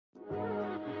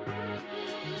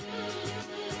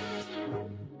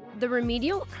The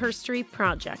Remedial Herstory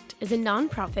Project is a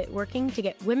nonprofit working to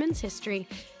get women's history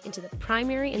into the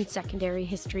primary and secondary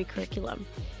history curriculum.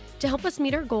 To help us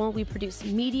meet our goal, we produce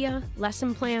media,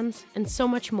 lesson plans, and so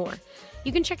much more.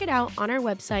 You can check it out on our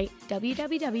website,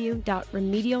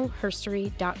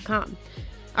 www.remedialherstory.com.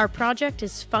 Our project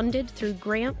is funded through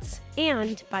grants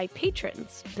and by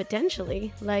patrons,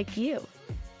 potentially like you.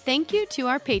 Thank you to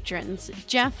our patrons,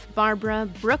 Jeff, Barbara,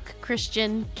 Brooke,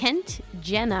 Christian, Kent,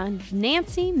 Jenna,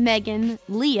 Nancy, Megan,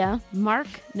 Leah, Mark,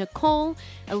 Nicole,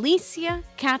 Alicia,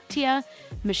 Katia,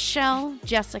 Michelle,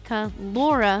 Jessica,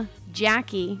 Laura,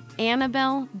 Jackie,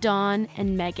 Annabelle, Dawn,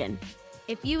 and Megan.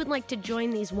 If you would like to join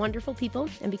these wonderful people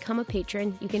and become a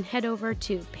patron, you can head over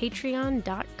to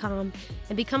patreon.com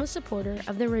and become a supporter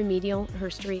of the Remedial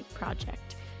Herstory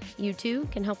Project. You too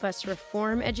can help us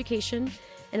reform education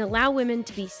and allow women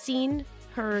to be seen,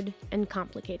 heard, and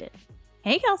complicated.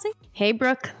 Hey, Kelsey. Hey,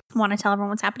 Brooke. Want to tell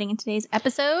everyone what's happening in today's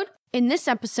episode? In this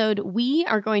episode, we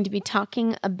are going to be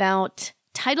talking about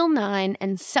Title IX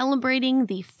and celebrating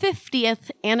the 50th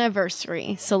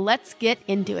anniversary. So let's get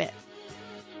into it.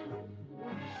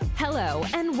 Hello,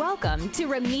 and welcome to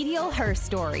Remedial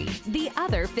Herstory, the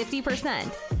other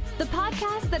 50%, the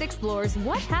podcast that explores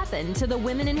what happened to the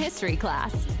women in history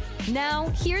class. Now,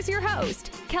 here's your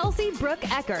host, Kelsey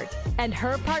Brooke Eckert, and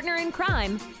her partner in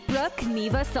crime, Brooke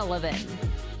Neva Sullivan.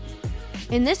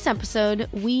 In this episode,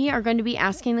 we are going to be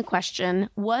asking the question,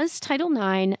 was Title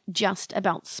IX just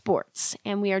about sports?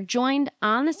 And we are joined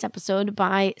on this episode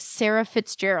by Sara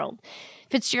Fitzgerald.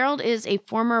 Fitzgerald is a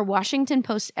former Washington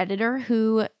Post editor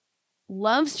who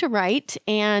loves to write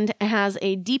and has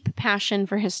a deep passion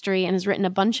for history and has written a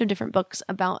bunch of different books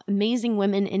about amazing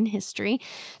women in history.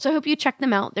 So I hope you check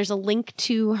them out. There's a link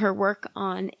to her work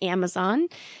on Amazon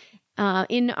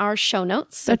in our show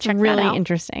notes. So That's check really that out.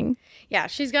 interesting. Yeah,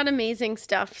 she's got amazing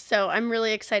stuff. So I'm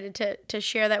really excited to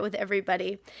share that with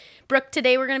everybody. Brooke,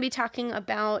 today we're going to be talking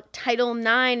about Title IX,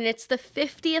 and it's the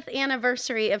 50th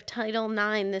anniversary of Title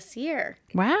IX this year.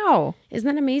 Wow.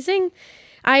 Isn't that amazing?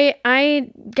 I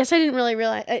guess I didn't really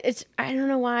realize I don't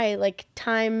know why, like,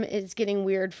 time is getting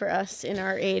weird for us in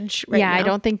our age right now. I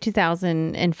don't think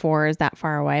 2004 is that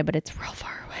far away, but it's real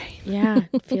far away. Yeah,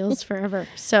 it feels forever.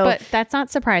 So, But that's not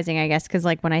surprising, I guess, because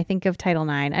like when I think of Title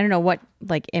IX, I don't know what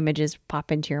like images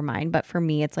pop into your mind, but for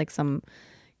me, it's like some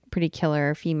pretty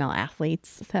killer female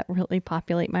athletes that really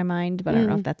populate my mind, but I don't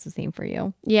know if that's the same for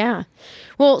you. Yeah.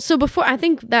 Well, so before, I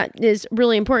think that is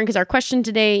really important because our question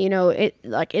today,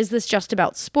 is this just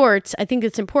about sports? I think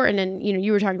it's important. And,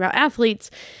 you were talking about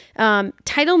athletes.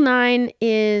 Title IX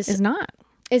is not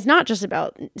just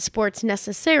about sports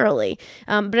necessarily,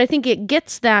 but I think it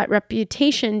gets that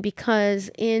reputation because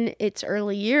in its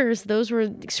early years, those were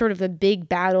sort of the big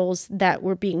battles that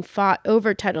were being fought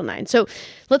over Title IX. So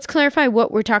let's clarify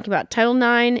what we're talking about. Title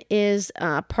IX is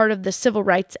part of the Civil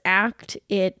Rights Act.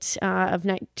 It's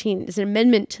an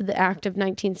amendment to the Act of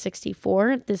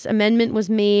 1964. This amendment was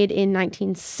made in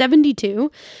 1972.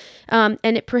 And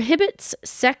it prohibits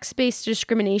sex-based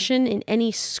discrimination in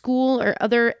any school or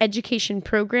other education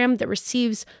program that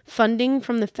receives funding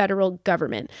from the federal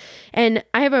government. And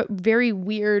I have a very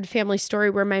weird family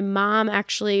story where my mom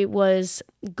actually was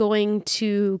going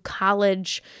to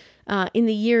college in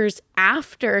the years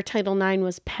after Title IX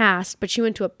was passed, but she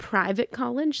went to a private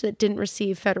college that didn't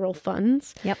receive federal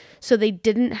funds. Yep. So they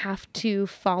didn't have to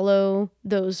follow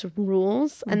those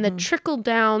rules. And the trickle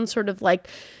down sort of like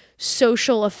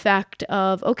social effect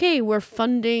of, okay, we're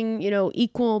funding,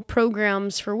 equal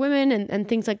programs for women and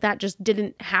things like that just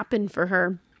didn't happen for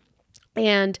her.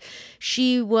 And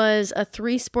she was a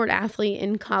 3-sport athlete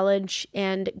in college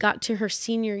and got to her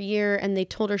senior year and they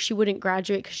told her she wouldn't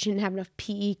graduate because she didn't have enough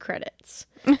PE credits.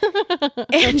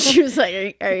 And she was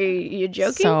like, are you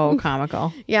joking? So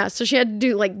comical. Yeah, so she had to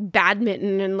do like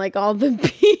badminton and like all the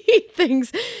PE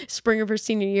things spring of her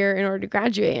senior year in order to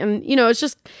graduate. And,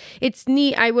 it's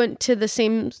neat. I went to the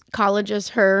same college as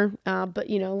her, but,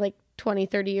 like 20,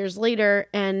 30 years later,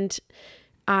 and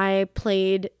I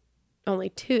played only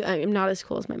 2. I'm not as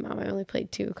cool as my mom. I only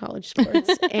played 2 college sports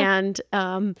and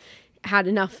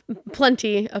had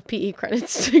plenty of PE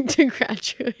credits to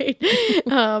graduate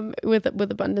with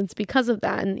abundance because of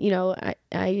that. And,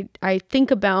 I think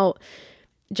about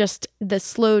just the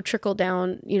slow trickle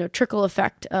down, trickle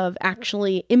effect of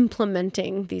actually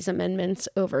implementing these amendments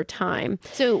over time.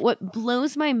 So what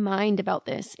blows my mind about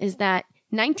this is that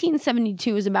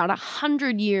 1972 is about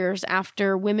 100 years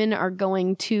after women are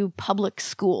going to public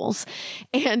schools.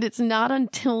 And it's not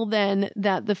until then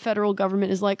that the federal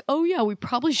government is like, oh yeah, we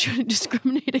probably shouldn't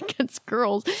discriminate against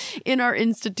girls in our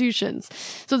institutions.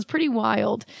 So it's pretty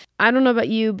wild. I don't know about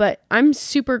you, but I'm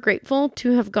super grateful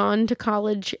to have gone to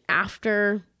college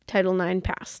after Title IX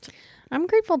passed. I'm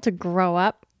grateful to grow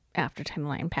up after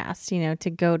Title IX passed, to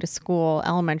go to school,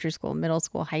 elementary school, middle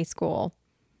school, high school,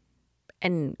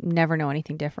 and never know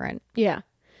anything different. Yeah.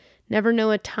 Never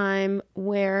know a time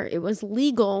where it was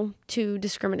legal to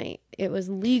discriminate. It was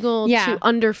legal to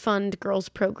underfund girls'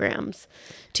 programs,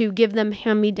 to give them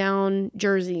hand-me-down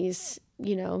jerseys,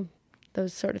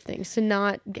 those sort of things, to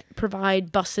not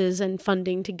provide buses and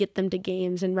funding to get them to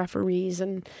games and referees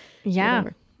and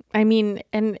whatever. I mean,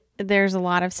 and there's a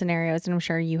lot of scenarios, and I'm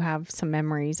sure you have some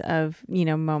memories of,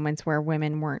 moments where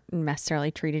women weren't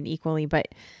necessarily treated equally, but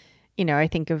I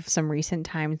think of some recent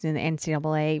times in the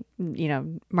NCAA,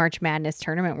 March Madness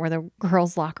tournament where the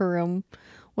girls' locker room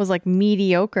was like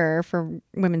mediocre for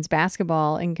women's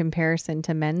basketball in comparison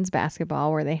to men's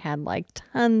basketball, where they had like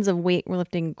tons of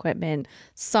weightlifting equipment,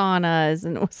 saunas,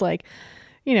 and it was like,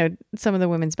 some of the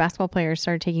women's basketball players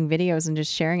started taking videos and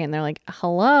just sharing it, and they're like,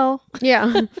 hello.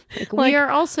 Yeah. We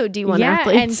are also D1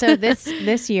 athletes. And so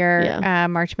this year,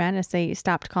 March Madness, they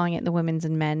stopped calling it the women's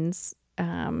and men's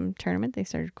tournament. They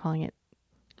started calling it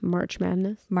March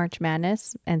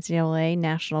Madness, NCAA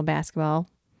National Basketball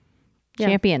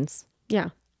Champions. Yeah.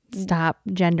 Stop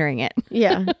gendering it.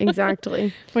 Yeah,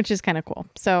 exactly. Which is kind of cool.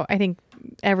 So I think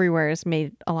everywhere has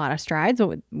made a lot of strides,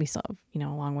 but we still have,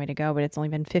 a long way to go, but it's only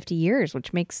been 50 years,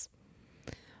 which makes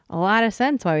a lot of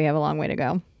sense why we have a long way to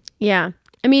go. Yeah.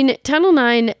 I mean, Title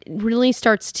IX really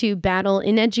starts to battle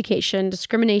in education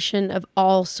discrimination of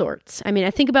all sorts. I mean,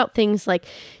 I think about things like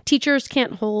teachers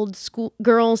can't hold school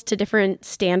girls to different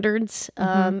standards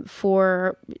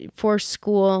for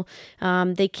school.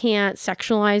 They can't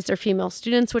sexualize their female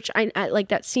students, which I like.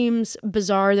 That seems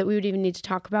bizarre that we would even need to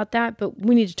talk about that, but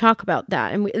we need to talk about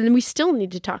that, and we still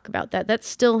need to talk about that. That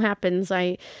still happens.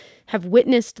 I have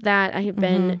witnessed that. I have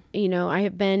been, I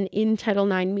have been in Title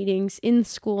IX meetings in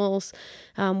schools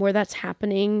where that's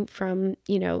happening from,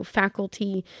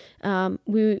 faculty.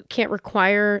 We can't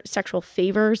require sexual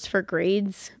favors for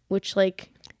grades, which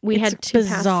we had to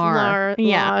pass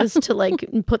laws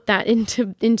to put that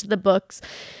into the books.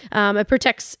 It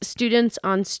protects students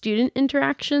on student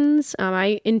interactions.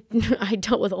 I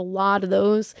dealt with a lot of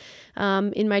those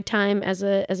in my time as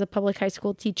a public high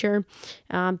school teacher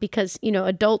because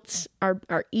adults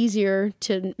are easier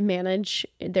to manage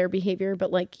their behavior,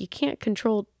 but you can't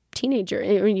control teenager.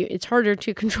 It's harder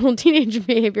to control teenage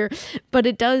behavior, but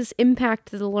it does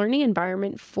impact the learning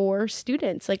environment for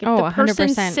students. If the person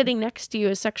 100%. Sitting next to you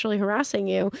is sexually harassing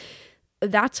you,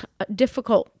 that's a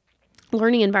difficult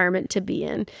learning environment to be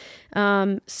in.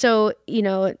 So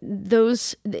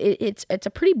it's a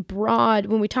pretty broad,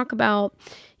 when we talk about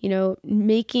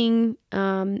making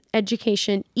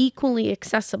education equally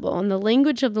accessible. And the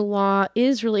language of the law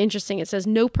is really interesting. It says,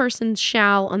 no person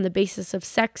shall, on the basis of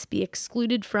sex, be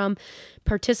excluded from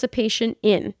participation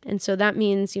in. And so that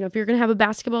means, if you're going to have a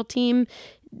basketball team,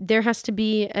 there has to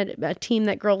be a team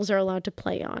that girls are allowed to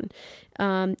play on.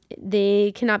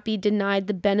 They cannot be denied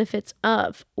the benefits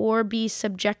of or be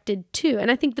subjected to.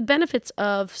 And I think the benefits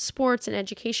of sports and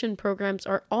education programs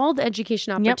are all the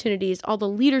education opportunities, all the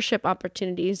leadership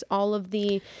opportunities, all of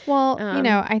the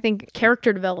I think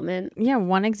character development. Yeah,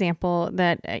 one example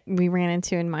that we ran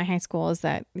into in my high school is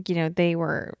that, they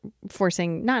were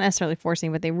not necessarily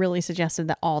forcing, but they really suggested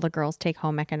that all the girls take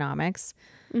home economics.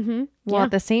 Mm-hmm. Well,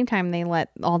 at the same time, they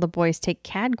let all the boys take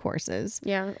CAD courses.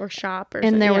 Yeah, or shop.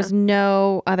 And there was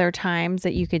no other times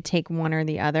that you could take one or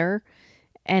the other.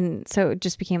 And so it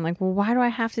just became like, well, why do I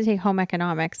have to take home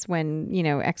economics when,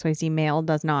 XYZ male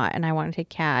does not, and I want to take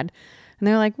CAD? And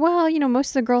they're like, well, most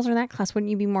of the girls are in that class. Wouldn't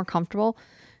you be more comfortable?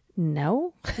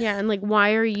 No. Yeah, and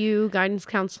why are you, guidance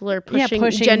counselor,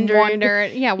 pushing gender?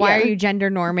 Why are you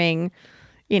gender norming?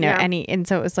 And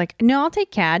so it was like, no, I'll take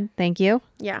CAD. Thank you.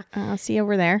 Yeah. I'll see you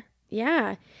over there.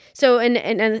 Yeah. So,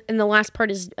 and the last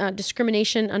part is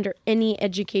discrimination under any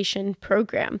education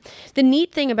program. The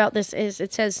neat thing about this is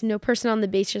it says no person on the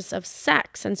basis of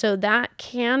sex. And so that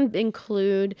can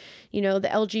include, the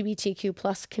LGBTQ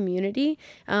plus community.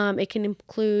 It can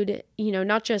include,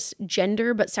 not just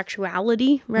gender, but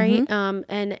sexuality, right?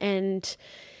 Mm-hmm.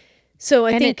 So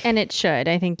I think it should.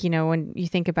 I think, when you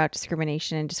think about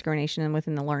discrimination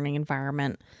within the learning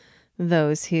environment,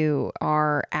 those who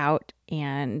are out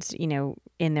and,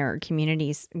 in their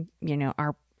communities,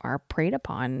 are are preyed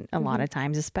upon a lot of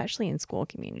times, especially in school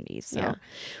communities. So Yeah.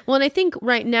 Well, and I think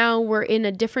right now we're in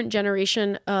a different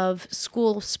generation of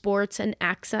school sports and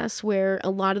access where a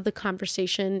lot of the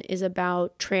conversation is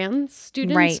about trans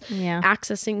students Right, yeah.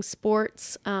 accessing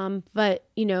sports. But,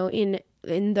 you know, in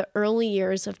the early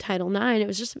years of Title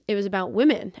IX, it was about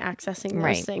women accessing those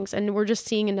Right. things. And we're just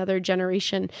seeing another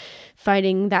generation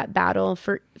fighting that battle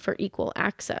for equal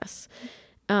access.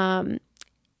 In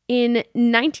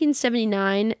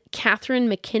 1979, Catherine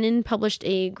McKinnon published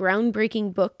a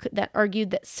groundbreaking book that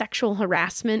argued that sexual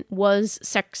harassment was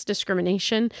sex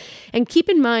discrimination. And keep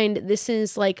in mind, this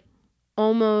is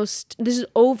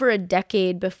over a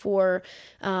decade before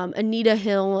Anita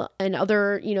Hill and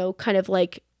other, you know, kind of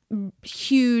like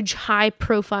huge high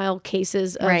profile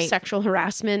cases of Right. sexual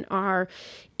harassment are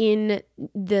in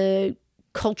the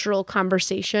cultural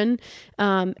conversation.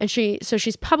 And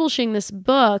she's publishing this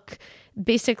book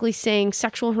basically saying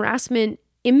sexual harassment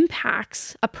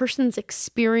impacts a person's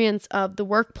experience of the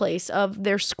workplace, of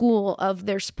their school, of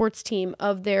their sports team,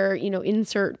 of their, you know,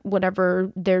 insert whatever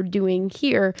they're doing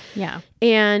here. yeah,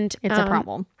 And it's a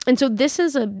problem. And so this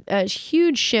is a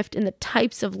huge shift in the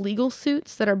types of legal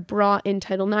suits that are brought in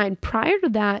Title IX. Prior to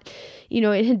that, you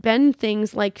know, it had been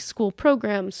things like school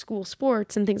programs, school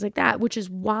sports, and things like that, which is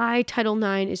why Title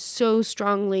IX is so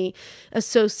strongly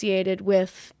associated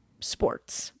with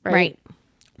sports, right?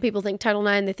 People think Title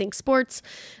IX, they think sports.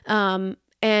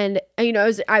 And, you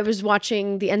know, I was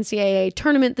watching the NCAA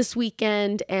tournament this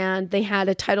weekend, and they had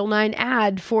a Title IX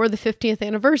ad for the 50th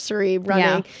anniversary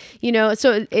running, you know,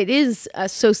 so it is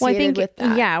associated with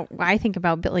that. Yeah, I think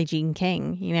about Billie Jean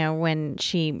King, you know, when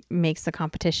she makes the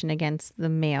competition against the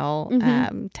male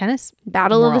tennis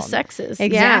Battle of the world. sexes.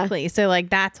 Exactly. So like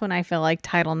that's when I feel like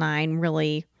Title IX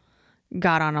really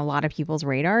got on a lot of people's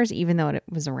radars, even though it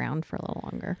was around for a little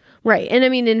longer. Right. And I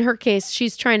mean, in her case,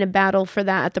 she's trying to battle for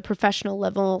that at the professional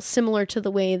level, similar to the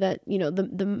way that, you know,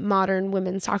 the modern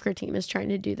women's soccer team is trying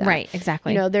to do that. Right.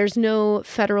 Exactly. You know, there's no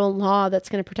federal law that's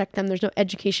going to protect them. There's no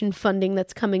education funding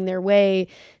that's coming their way.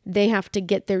 They have to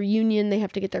get their union. They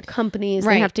have to get their companies.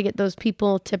 Right. They have to get those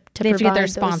people to they have to get their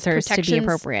those sponsors to be protections.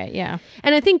 appropriate. Yeah.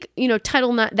 And I think, you know,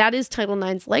 that is Title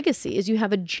IX's legacy, is you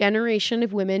have a generation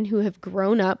of women who have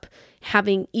grown up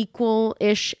having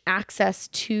equal-ish access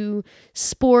to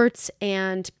sports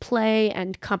and play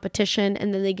and competition,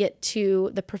 and then they get to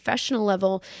the professional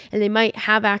level and they might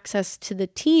have access to the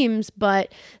teams,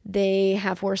 but they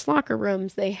have worse locker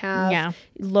rooms, they have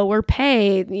lower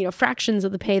pay, you know, fractions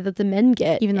of the pay that the men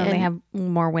get, Even though they have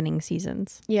more winning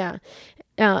seasons. Yeah.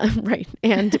 Right.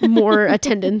 And more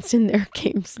attendance in their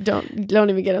games. Don't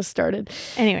even get us started.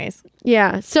 Anyways.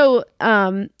 Yeah. So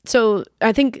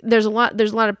I think there's a lot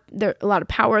of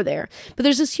power there, but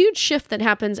there's this huge shift that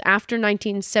happens after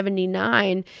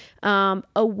 1979,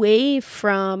 away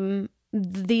from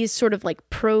these sort of like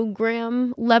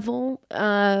program level,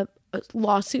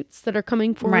 lawsuits that are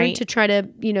coming forward to try to,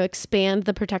 you know, expand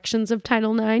the protections of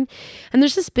Title IX. And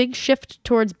there's this big shift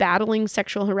towards battling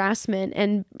sexual harassment.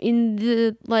 And in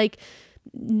the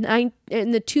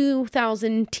in the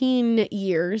 2010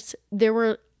 years, there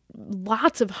were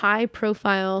lots of high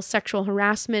profile sexual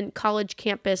harassment, college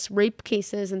campus rape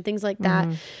cases and things like that,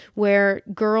 where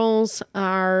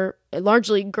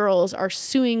largely girls are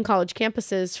suing college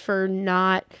campuses for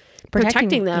not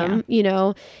protecting them, you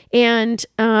know, and,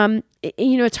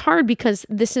 you know, it's hard because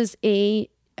this is a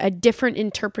different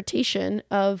interpretation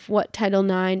of what Title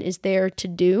IX is there to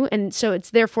do. And so it's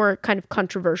therefore kind of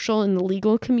controversial in the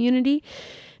legal community.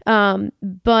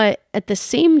 But at the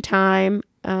same time,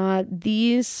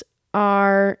 these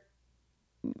are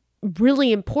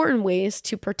really important ways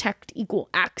to protect equal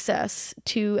access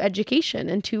to education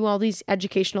and to all these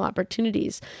educational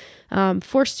opportunities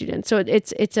for students. So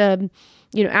it's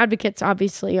you know, advocates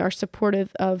obviously are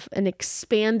supportive of an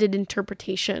expanded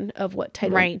interpretation of what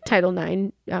Title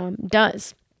IX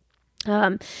does.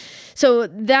 So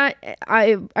that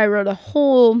I wrote a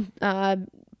whole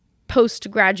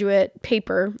postgraduate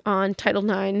paper on Title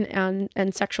IX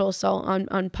and sexual assault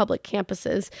on public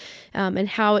campuses, and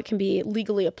how it can be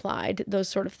legally applied, those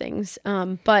sort of things.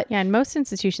 But and most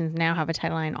institutions now have a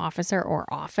Title IX officer or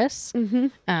office,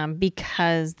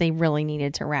 because they really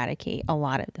needed to eradicate a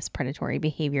lot of this predatory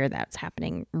behavior that's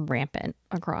happening rampant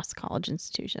across college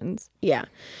institutions. Yeah.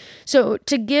 So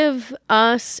to give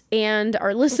us and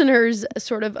our listeners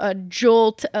sort of a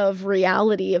jolt of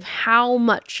reality of how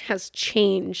much has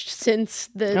changed since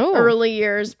the early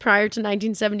years prior to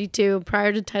 1972,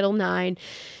 prior to Title IX,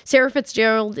 Sara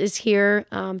Fitzgerald is here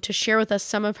to share with us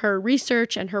some of her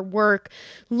research and her work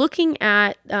looking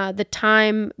at the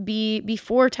time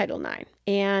before Title IX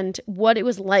and what it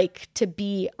was like to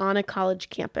be on a college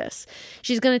campus.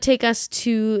 She's going to take us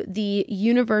to the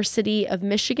University of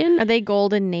Michigan. Are they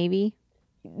Gold and Navy?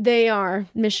 They are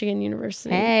Michigan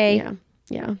University. Hey.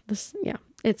 Yeah.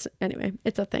 It's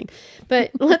a thing.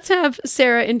 But let's have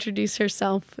Sara introduce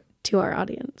herself to our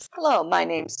audience. Hello, my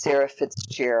name's Sara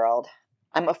Fitzgerald.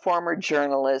 I'm a former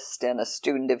journalist and a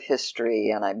student of history,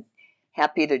 and I'm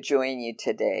happy to join you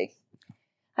today.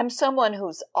 I'm someone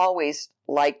who's always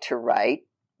liked to write,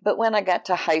 but when I got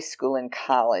to high school and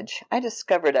college, I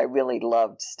discovered I really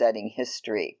loved studying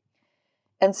history.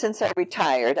 And since I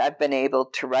retired, I've been able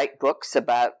to write books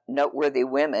about noteworthy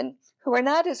women who are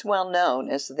not as well known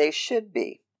as they should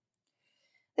be.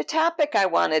 The topic I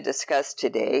want to discuss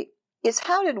today is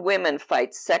how did women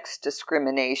fight sex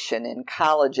discrimination in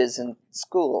colleges and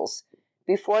schools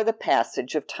before the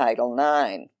passage of Title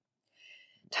IX?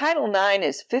 Title IX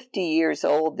is 50 years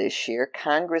old this year.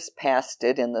 Congress passed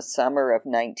it in the summer of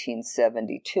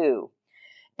 1972,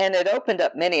 and it opened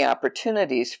up many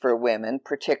opportunities for women,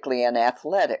 particularly in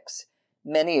athletics,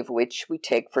 many of which we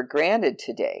take for granted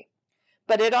today.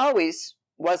 But it always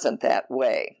wasn't that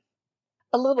way.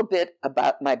 A little bit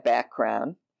about my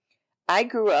background. I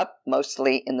grew up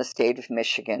mostly in the state of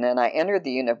Michigan, and I entered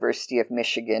the University of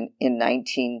Michigan in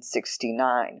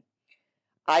 1969.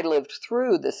 I lived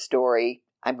through the story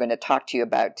I'm going to talk to you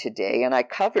about today, and I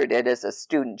covered it as a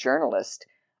student journalist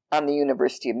on the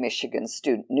University of Michigan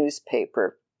student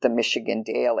newspaper, the Michigan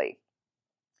Daily.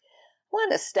 I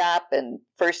want to stop and,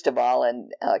 first of all,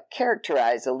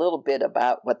 characterize a little bit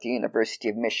about what the University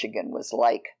of Michigan was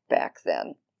like back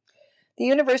then. The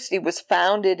university was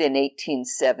founded in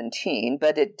 1817,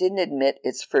 but it didn't admit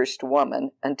its first woman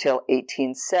until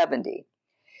 1870.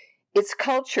 Its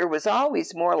culture was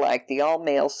always more like the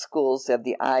all-male schools of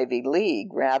the Ivy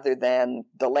League rather than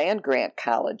the land-grant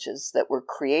colleges that were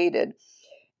created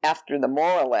after the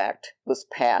Morrill Act was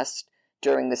passed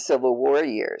during the Civil War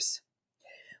years.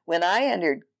 When I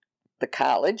entered the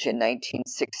college in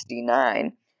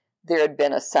 1969, there had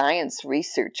been a science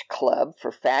research club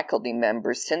for faculty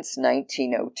members since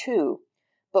 1902,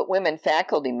 but women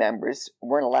faculty members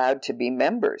weren't allowed to be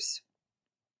members.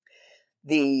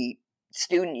 The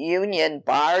student union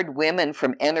barred women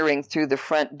from entering through the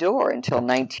front door until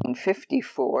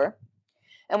 1954,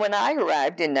 and when I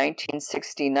arrived in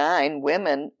 1969,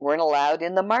 women weren't allowed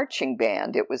in the marching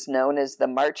band. It was known as the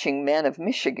Marching Men of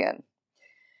Michigan.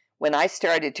 When I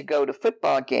started to go to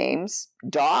football games,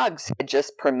 dogs were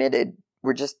just permitted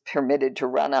to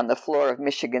run on the floor of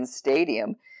Michigan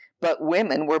Stadium, but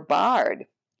women were barred,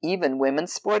 even women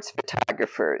sports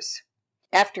photographers.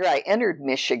 After I entered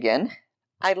Michigan,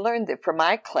 I learned that for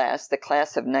my class, the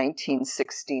class of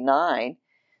 1969,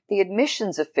 the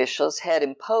admissions officials had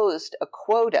imposed a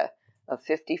quota of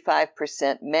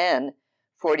 55% men,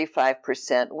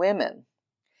 45% women.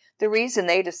 The reason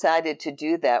they decided to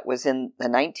do that was in the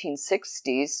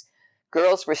 1960s,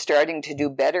 girls were starting to do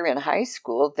better in high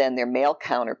school than their male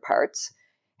counterparts,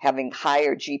 having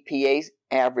higher GPA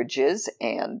averages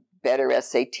and better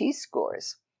SAT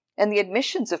scores. And the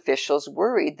admissions officials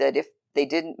worried that if they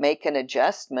didn't make an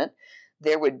adjustment,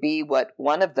 there would be what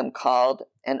one of them called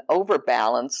an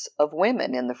overbalance of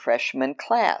women in the freshman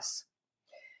class.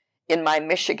 In my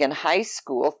Michigan high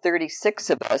school,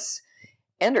 36 of us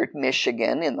entered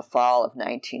Michigan in the fall of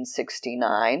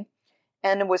 1969,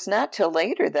 and it was not till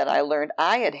later that I learned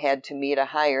I had had to meet a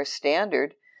higher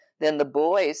standard than the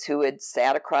boys who had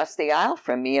sat across the aisle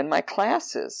from me in my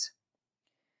classes.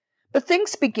 But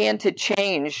things began to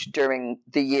change during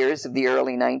the years of the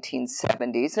early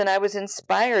 1970s, and I was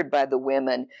inspired by the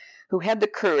women who had the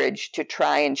courage to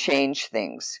try and change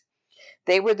things.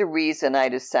 They were the reason I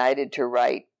decided to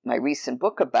write my recent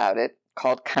book about it,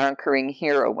 called Conquering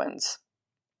Heroines.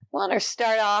 I want to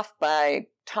start off by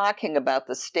talking about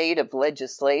the state of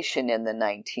legislation in the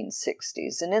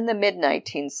 1960s. And in the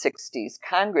mid-1960s,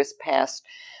 Congress passed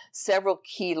several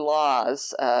key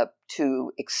laws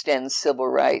to extend civil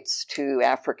rights to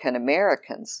African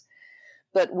Americans.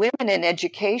 But women in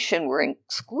education were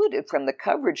excluded from the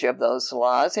coverage of those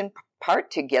laws, in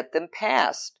part to get them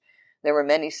passed. There were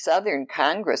many Southern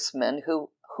congressmen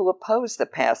who opposed the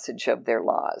passage of their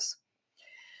laws.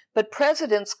 But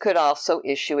presidents could also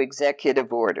issue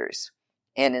executive orders.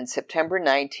 And in September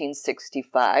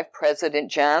 1965, President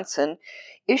Johnson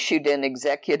issued an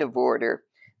executive order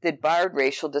that barred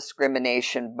racial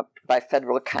discrimination by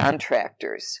federal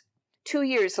contractors. 2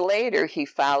 years later, he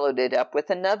followed it up with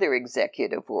another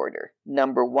executive order,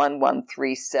 number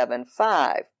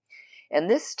 11375. And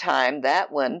this time, that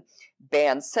one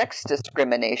banned sex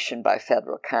discrimination by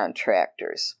federal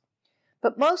contractors.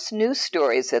 But most news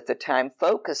stories at the time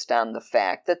focused on the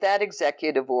fact that that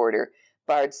executive order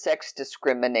barred sex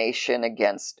discrimination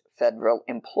against federal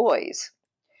employees.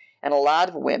 And a lot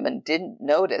of women didn't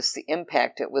notice the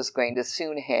impact it was going to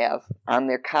soon have on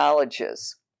their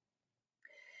colleges.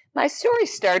 My story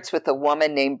starts with a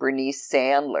woman named Bernice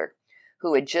Sandler,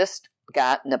 who had just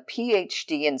gotten a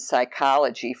PhD in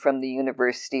psychology from the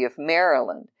University of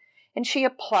Maryland, and she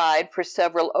applied for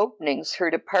several openings her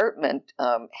department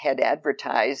had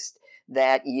advertised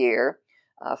that year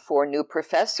for new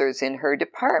professors in her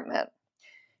department.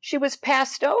 She was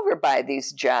passed over by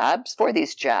these jobs,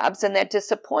 and that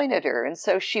disappointed her, and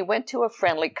so she went to a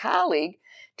friendly colleague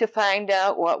to find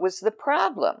out what was the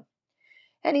problem.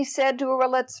 And he said to her, "Well,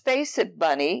 let's face it,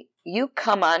 Bunny, you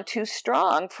come on too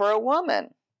strong for a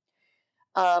woman."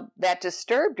 That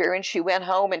disturbed her, and she went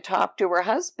home and talked to her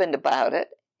husband about it,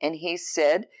 and he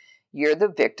said, "You're the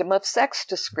victim of sex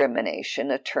discrimination,"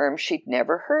 a term she'd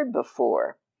never heard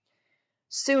before.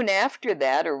 Soon after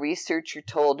that, a researcher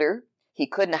told her he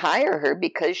couldn't hire her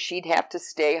because she'd have to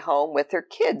stay home with her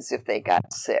kids if they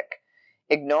got sick,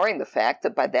 ignoring the fact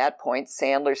that by that point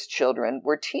Sandler's children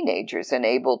were teenagers and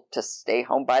able to stay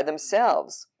home by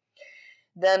themselves.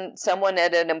 Then someone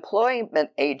at an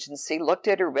employment agency looked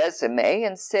at her resume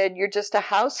and said, "You're just a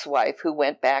housewife who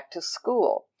went back to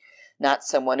school, not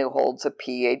someone who holds a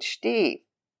PhD."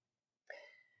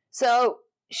 So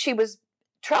she was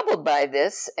troubled by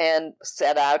this and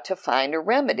set out to find a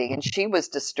remedy, and she was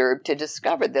disturbed to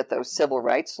discover that those civil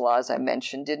rights laws I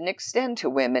mentioned didn't extend to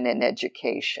women in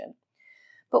education.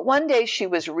 But one day she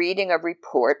was reading a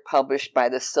report published by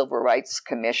the Civil Rights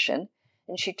Commission,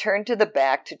 and she turned to the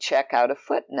back to check out a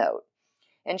footnote,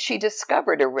 and she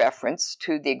discovered a reference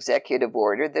to the executive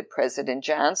order that President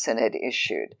Johnson had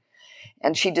issued.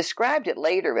 And she described it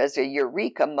later as a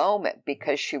eureka moment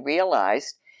because she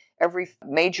realized every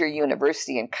major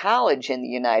university and college in the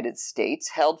United States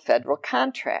held federal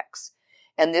contracts,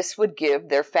 and this would give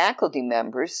their faculty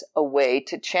members a way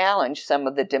to challenge some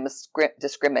of the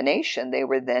discrimination they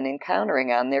were then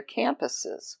encountering on their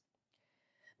campuses.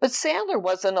 But Sandler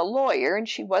wasn't a lawyer, and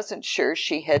she wasn't sure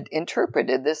she had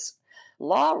interpreted this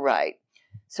law right.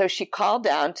 So she called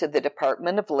down to the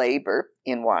Department of Labor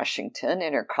in Washington,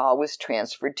 and her call was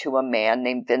transferred to a man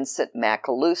named Vincent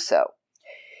Macaluso.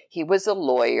 He was a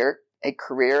lawyer, a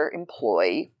career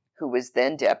employee, who was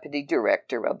then deputy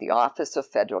director of the Office of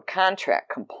Federal Contract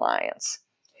Compliance.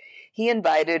 He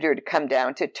invited her to come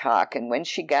down to talk, and when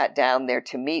she got down there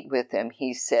to meet with him,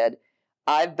 he said,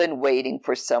 "I've been waiting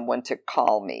for someone to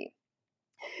call me."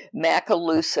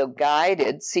 Macaluso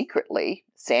guided secretly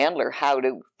Sandler how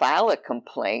to file a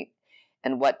complaint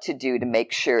and what to do to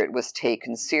make sure it was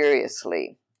taken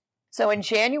seriously. So on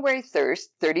January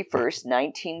 31st,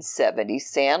 1970,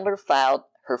 Sandler filed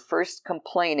her first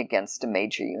complaint against a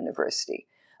major university,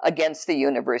 against the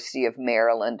University of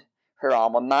Maryland, her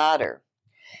alma mater.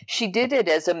 She did it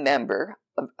as a member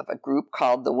of a group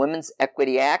called the Women's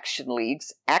Equity Action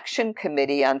League's Action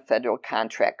Committee on Federal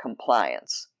Contract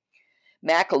Compliance.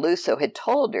 Macaluso had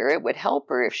told her it would help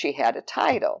her if she had a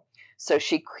title, so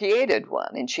she created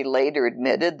one, and she later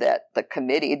admitted that the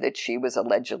committee that she was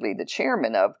allegedly the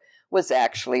chairman of was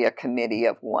actually a committee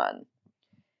of one.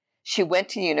 She went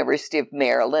to the University of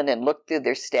Maryland and looked through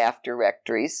their staff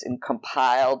directories and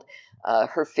compiled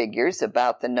her figures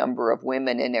about the number of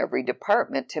women in every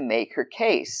department to make her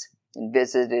case, and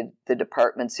visited the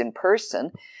departments in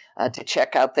person to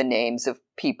check out the names of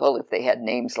people if they had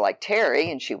names like Terry,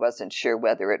 and she wasn't sure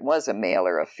whether it was a male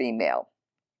or a female.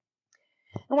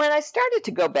 And when I started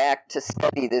to go back to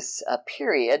study this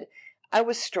period, I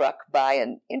was struck by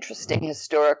an interesting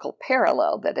historical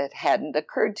parallel that hadn't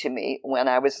occurred to me when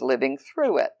I was living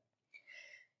through it.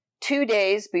 2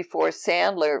 days before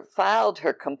Sandler filed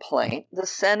her complaint, the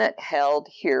Senate held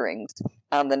hearings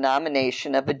on the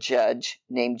nomination of a judge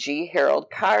named G. Harold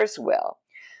Carswell,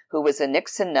 who was a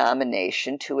Nixon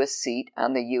nomination to a seat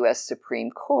on the U.S.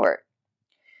 Supreme Court.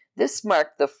 This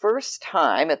marked the first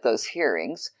time at those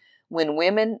hearings when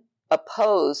women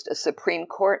opposed a Supreme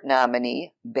Court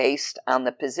nominee based on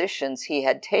the positions he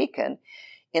had taken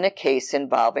in a case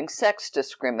involving sex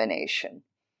discrimination,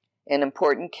 an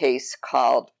important case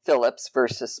called Phillips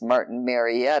versus Martin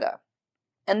Marietta.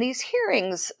 And these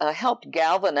hearings helped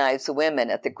galvanize women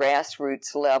at the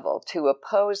grassroots level to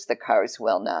oppose the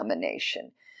Carswell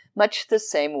nomination, much the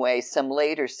same way some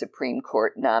later Supreme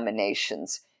Court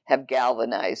nominations have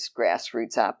galvanized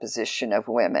grassroots opposition of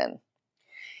women.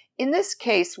 In this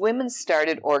case, women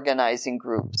started organizing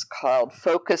groups called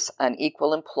Focus on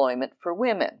Equal Employment for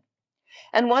Women.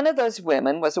 And one of those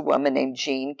women was a woman named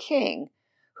Jean King,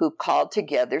 who called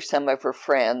together some of her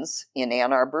friends in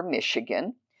Ann Arbor,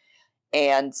 Michigan,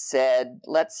 and said,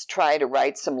 let's try to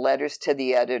write some letters to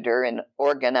the editor and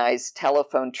organize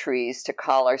telephone trees to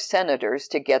call our senators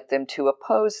to get them to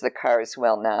oppose the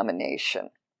Carswell nomination.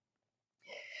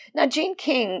 Now, Jean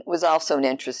King was also an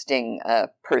interesting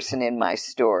person in my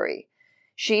story.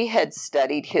 She had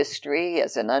studied history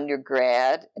as an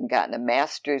undergrad and gotten a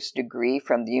master's degree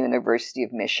from the University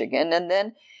of Michigan, and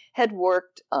then had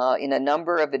worked in a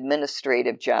number of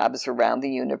administrative jobs around the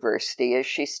university as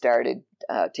she started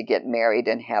to get married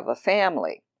and have a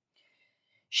family.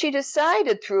 She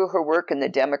decided through her work in the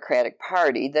Democratic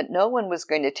Party that no one was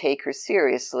going to take her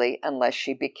seriously unless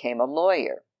she became a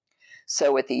lawyer.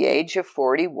 So at the age of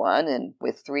 41 and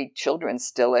with 3 children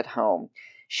still at home,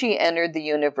 she entered the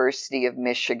University of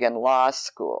Michigan Law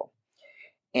School.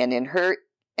 And in her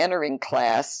entering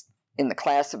class, in the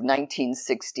class of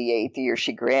 1968, the year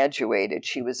she graduated,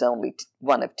 she was only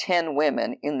one of 10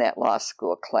 women in that law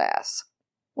school class.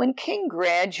 When King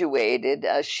graduated,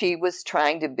 she was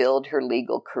trying to build her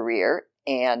legal career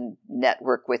and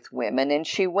network with women, and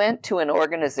she went to an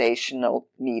organizational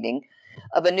meeting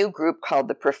of a new group called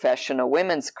the Professional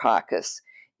Women's Caucus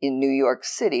in New York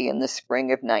City in the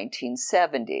spring of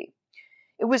 1970.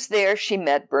 It was there she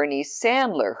met Bernice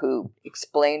Sandler, who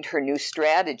explained her new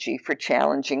strategy for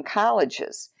challenging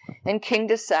colleges, and King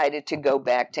decided to go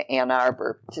back to Ann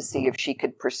Arbor to see if she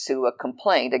could pursue a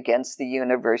complaint against the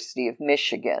University of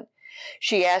Michigan.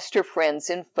 She asked her friends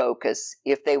in Focus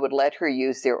if they would let her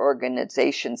use their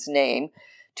organization's name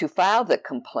to file the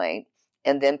complaint,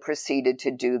 and then proceeded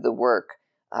to do the work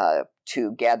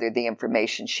to gather the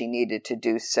information she needed to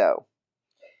do so.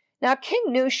 Now, King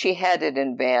knew she had an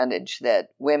advantage that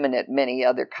women at many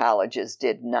other colleges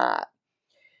did not.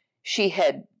 She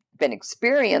had been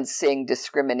experiencing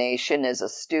discrimination as a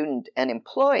student and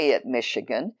employee at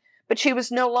Michigan, but she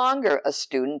was no longer a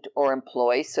student or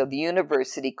employee, so the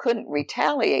university couldn't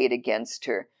retaliate against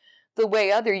her the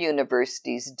way other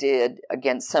universities did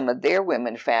against some of their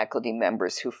women faculty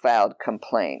members who filed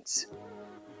complaints.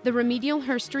 The Remedial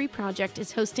Herstory Project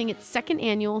is hosting its 2nd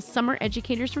annual Summer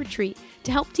Educators Retreat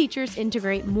to help teachers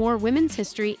integrate more women's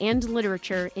history and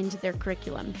literature into their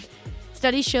curriculum.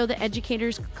 Studies show that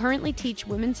educators currently teach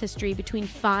women's history between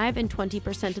 5 and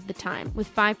 20% of the time,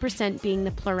 with 5% being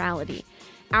the plurality.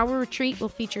 Our retreat will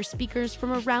feature speakers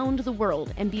from around the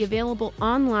world and be available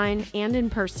online and in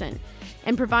person,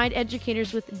 and provide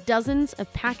educators with dozens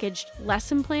of packaged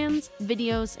lesson plans,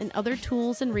 videos, and other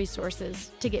tools and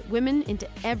resources to get women into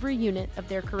every unit of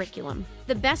their curriculum.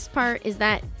 The best part is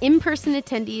that in-person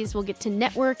attendees will get to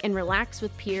network and relax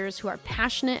with peers who are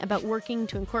passionate about working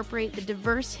to incorporate the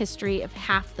diverse history of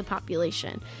half the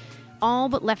population, all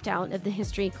but left out of the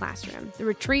history classroom. The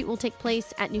retreat will take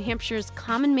place at New Hampshire's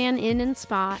Common Man Inn and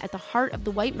Spa at the heart of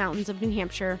the White Mountains of New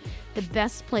Hampshire, the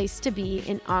best place to be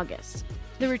in August.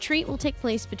 The retreat will take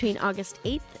place between August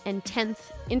 8th and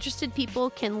 10th. Interested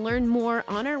people can learn more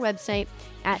on our website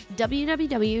at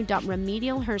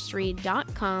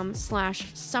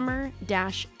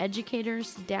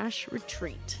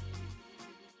www.remedialherstory.com/summer-educators-retreat.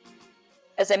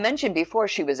 As I mentioned before,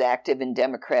 she was active in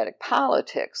Democratic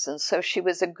politics, and so she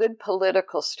was a good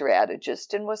political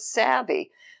strategist and was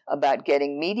savvy about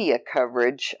getting media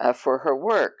coverage for her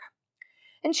work.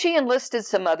 And she enlisted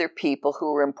some other people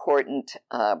who were important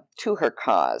to her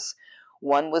cause.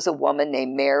 One was a woman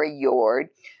named Mary Yord,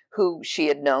 who she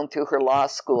had known through her law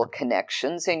school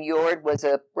connections, and Yord was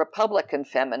a Republican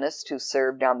feminist who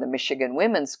served on the Michigan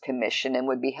Women's Commission and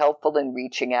would be helpful in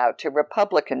reaching out to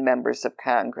Republican members of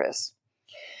Congress.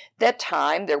 That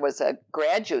time, there was a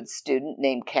graduate student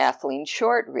named Kathleen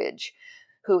Shortridge,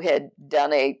 who had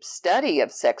done a study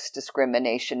of sex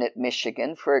discrimination at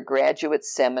Michigan for a graduate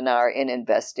seminar in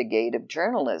investigative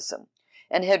journalism,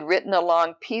 and had written a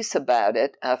long piece about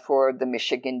it for the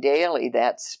Michigan Daily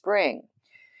that spring.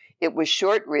 It was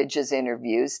Shortridge's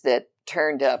interviews that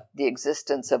turned up the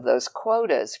existence of those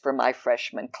quotas for my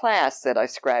freshman class that I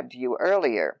described to you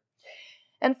earlier.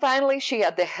 And finally, she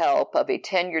had the help of a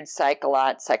tenured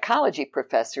psychology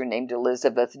professor named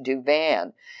Elizabeth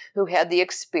Duvan, who had the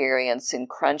experience in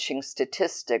crunching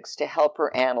statistics to help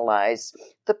her analyze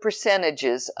the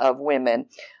percentages of women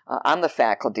on the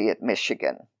faculty at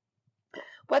Michigan.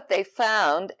 What they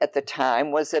found at the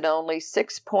time was that only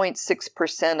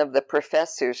 6.6% of the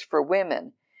professors were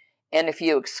women, and if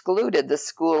you excluded the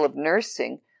School of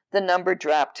Nursing, the number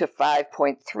dropped to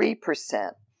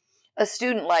 5.3%. A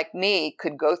student like me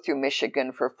could go through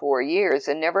Michigan for 4 years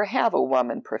and never have a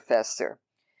woman professor.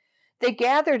 They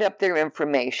gathered up their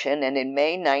information, and in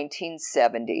May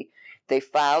 1970, they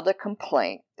filed a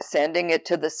complaint, sending it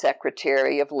to the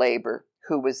Secretary of Labor,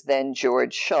 who was then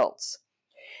George Shultz.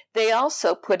 They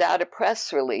also put out a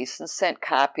press release and sent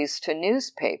copies to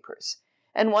newspapers.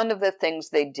 And one of the things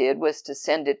they did was to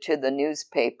send it to the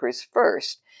newspapers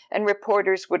first, and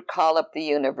reporters would call up the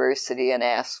university and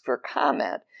ask for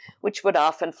comment, which would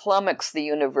often flummox the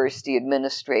university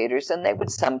administrators, and they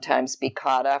would sometimes be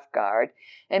caught off guard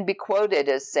and be quoted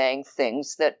as saying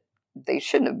things that they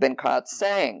shouldn't have been caught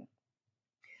saying.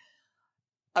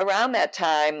 Around that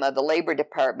time, the Labor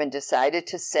Department decided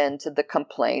to send the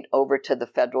complaint over to the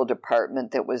federal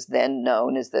department that was then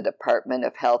known as the Department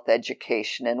of Health,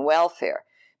 Education, and Welfare,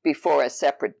 before a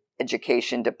separate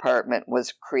education department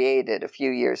was created a few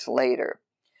years later.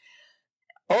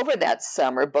 Over that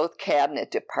summer, both cabinet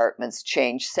departments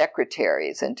changed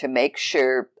secretaries, and to make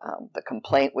sure the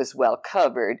complaint was well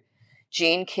covered,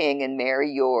 Jean King and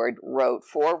Mary Yord wrote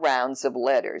 4 rounds of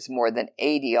letters, more than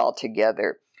 80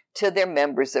 altogether, to their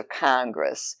members of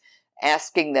Congress,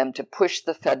 asking them to push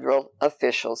the federal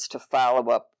officials to follow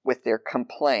up with their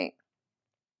complaint.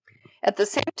 At the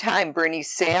same time, Bernie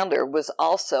Sandler was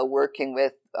also working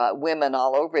with women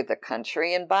all over the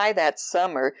country, and by that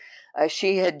summer,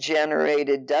 she had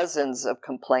generated dozens of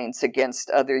complaints against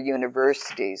other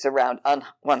universities, around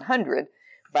 100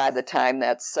 by the time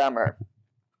that summer.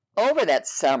 Over that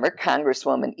summer,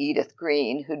 Congresswoman Edith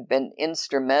Green, who'd been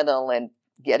instrumental in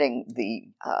getting the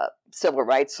civil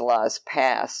rights laws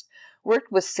passed,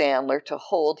 worked with Sandler to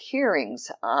hold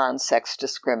hearings on sex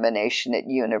discrimination at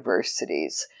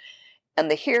universities.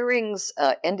 And the hearings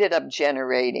ended up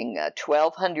generating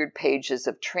 1,200 pages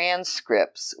of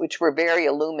transcripts, which were very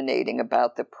illuminating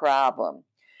about the problem.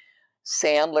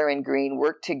 Sandler and Green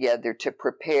worked together to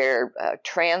prepare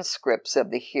transcripts of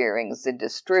the hearings and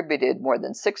distributed more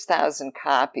than 6,000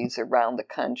 copies around the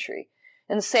country.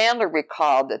 And Sandler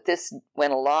recalled that this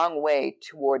went a long way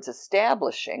towards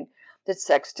establishing that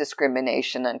sex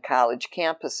discrimination on college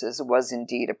campuses was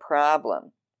indeed a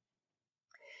problem.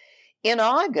 In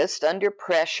August, under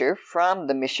pressure from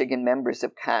the Michigan members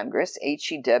of Congress,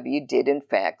 HEW did in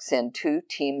fact send 2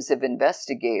 teams of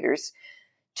investigators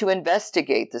to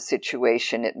investigate the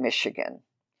situation at Michigan.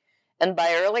 And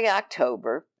by early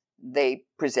October, they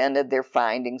presented their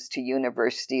findings to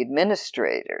university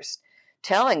administrators,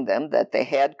 telling them that they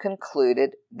had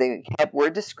concluded they were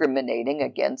discriminating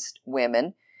against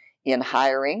women in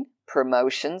hiring,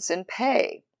 promotions, and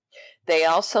pay. They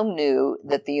also knew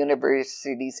that the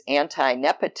university's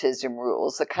anti-nepotism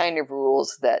rules, the kind of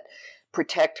rules that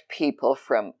protect people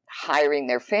from hiring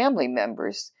their family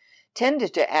members,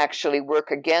 tended to actually work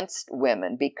against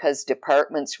women because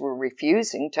departments were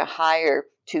refusing to hire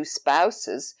 2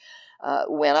 spouses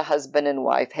when a husband and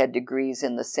wife had degrees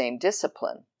in the same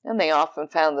discipline. And they often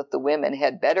found that the women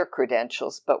had better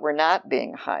credentials but were not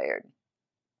being hired.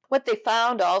 What they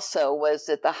found also was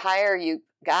that the higher you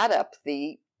got up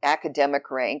the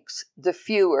academic ranks, the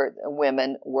fewer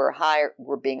women were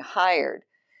being hired.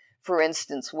 For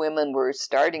instance, women were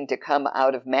starting to come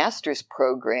out of master's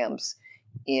programs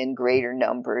in greater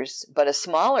numbers, but a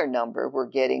smaller number were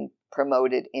getting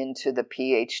promoted into the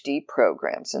PhD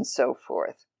programs and so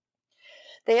forth.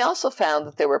 They also found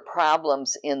that there were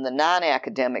problems in the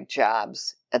non-academic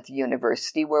jobs at the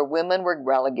university where women were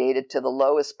relegated to the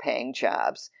lowest paying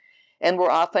jobs and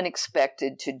were often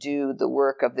expected to do the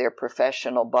work of their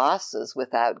professional bosses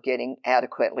without getting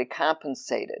adequately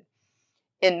compensated.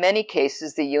 In many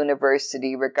cases, the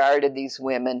university regarded these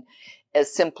women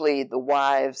as simply the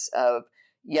wives of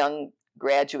young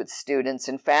graduate students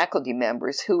and faculty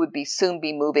members who would soon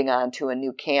be moving on to a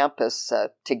new campus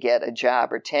to get a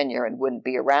job or tenure and wouldn't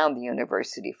be around the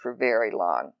university for very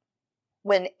long.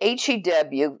 When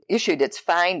HEW issued its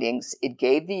findings, it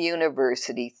gave the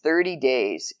university 30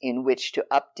 days in which to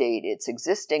update its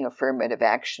existing affirmative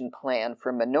action plan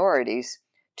for minorities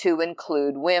to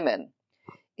include women.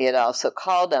 It also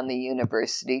called on the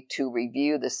university to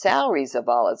review the salaries of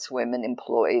all its women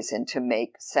employees and to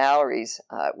make salaries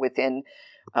within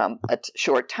a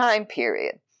short time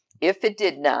period. If it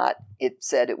did not, it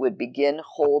said it would begin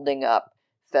holding up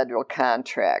federal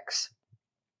contracts.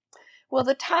 Well,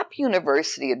 the top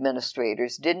university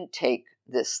administrators didn't take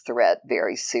this threat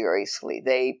very seriously.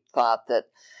 They thought that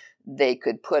they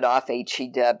could put off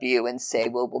HEW and say,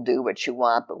 well, we'll do what you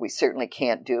want, but we certainly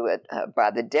can't do it by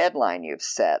the deadline you've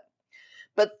set.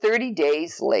 But 30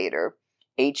 days later,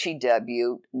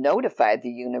 HEW notified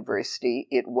the university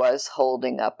it was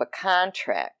holding up a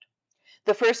contract.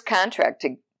 The first contract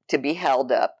to be held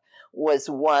up was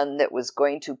one that was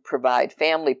going to provide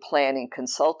family planning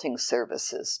consulting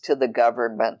services to the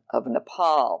government of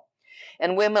Nepal.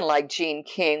 And women like Jean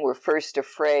King were first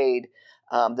afraid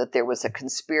that there was a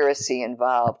conspiracy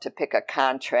involved to pick a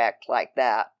contract like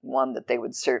that, one that they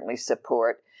would certainly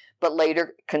support, but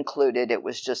later concluded it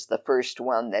was just the first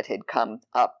one that had come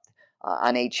up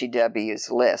on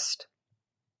HEW's list.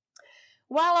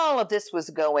 While all of this was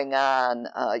going on,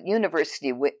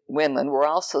 university women were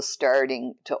also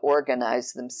starting to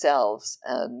organize themselves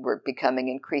and were becoming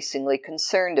increasingly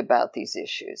concerned about these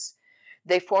issues.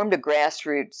 They formed a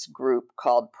grassroots group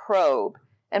called Probe,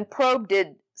 and Probe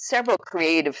did several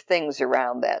creative things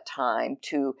around that time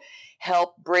to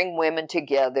help bring women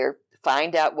together,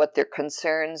 find out what their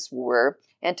concerns were,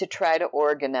 and to try to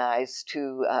organize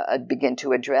to begin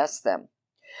to address them.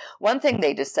 One thing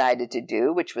they decided to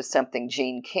do, which was something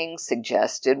Jean King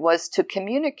suggested, was to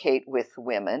communicate with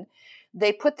women.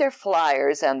 They put their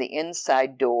flyers on the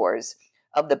inside doors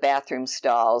of the bathroom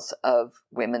stalls of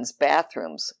women's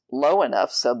bathrooms, low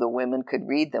enough so the women could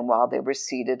read them while they were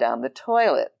seated on the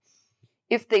toilet.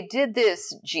 If they did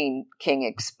this, Jean King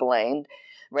explained,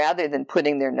 rather than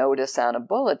putting their notice on a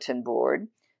bulletin board,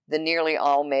 the nearly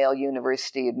all-male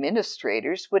university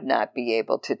administrators would not be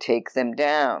able to take them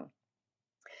down.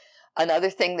 Another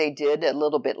thing they did a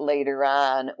little bit later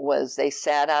on was they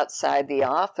sat outside the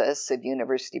office of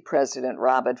University President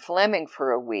Robert Fleming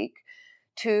for a week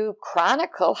to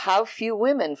chronicle how few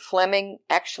women Fleming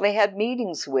actually had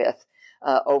meetings with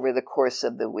over the course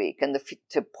of the week, and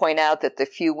to point out that the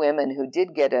few women who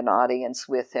did get an audience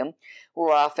with him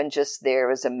were often just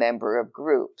there as a member of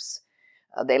groups.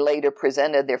 They later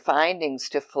presented their findings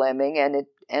to Fleming,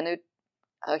 and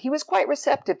he was quite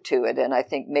receptive to it, and I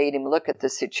think made him look at the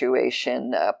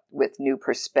situation with new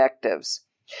perspectives.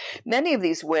 Many of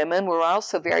these women were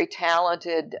also very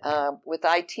talented with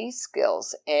IT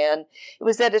skills, and it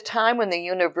was at a time when the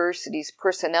university's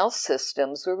personnel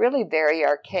systems were really very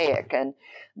archaic, and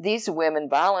these women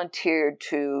volunteered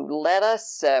to let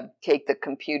us take the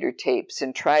computer tapes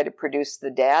and try to produce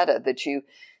the data that you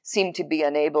seem to be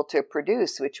unable to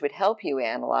produce, which would help you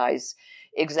analyze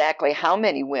exactly how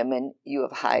many women you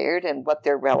have hired and what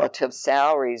their relative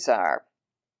salaries are.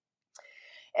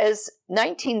 As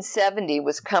 1970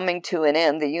 was coming to an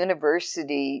end, the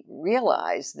university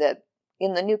realized that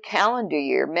in the new calendar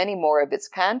year, many more of its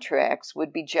contracts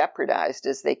would be jeopardized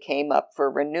as they came up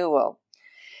for renewal.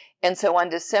 And so on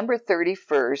December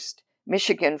 31st,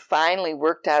 Michigan finally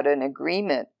worked out an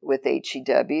agreement with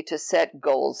HEW to set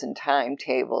goals and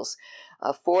timetables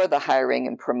for the hiring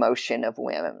and promotion of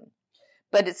women.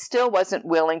 But it still wasn't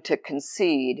willing to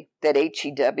concede that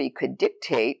HEW could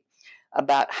dictate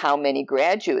about how many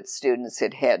graduate students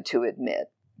it had to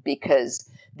admit, because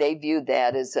they viewed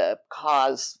that as a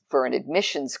cause for an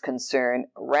admissions concern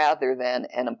rather than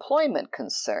an employment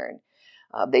concern.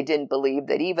 They didn't believe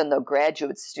that even though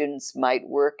graduate students might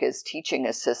work as teaching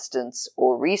assistants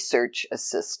or research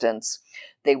assistants,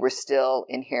 they were still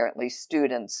inherently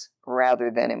students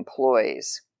rather than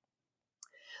employees.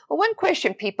 Well, one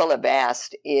question people have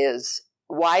asked is,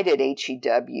 why did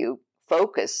HEW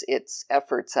focus its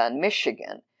efforts on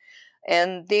Michigan?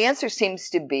 And the answer seems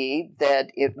to be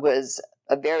that it was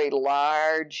a very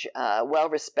large,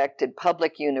 well-respected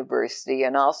public university,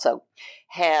 and also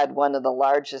had one of the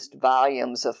largest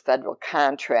volumes of federal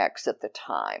contracts at the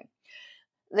time.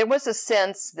 There was a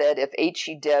sense that if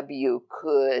HEW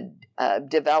could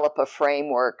develop a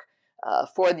framework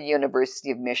for the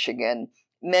University of Michigan,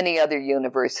 many other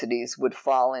universities would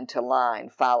fall into line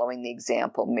following the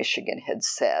example Michigan had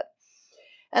set.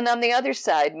 And on the other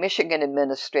side, Michigan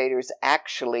administrators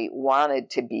actually wanted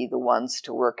to be the ones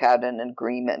to work out an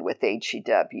agreement with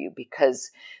HEW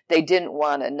because they didn't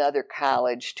want another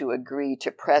college to agree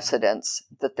to precedents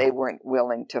that they weren't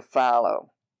willing to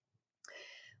follow.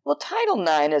 Well, Title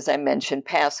IX, as I mentioned,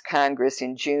 passed Congress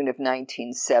in June of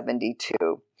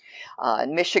 1972.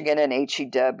 Michigan and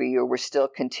HEW were still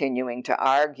continuing to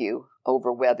argue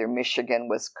over whether Michigan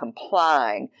was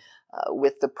complying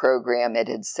with the program it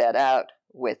had set out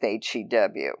with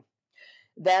HEW.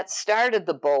 That started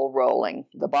the ball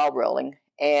rolling,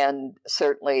 and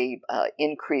certainly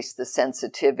increased the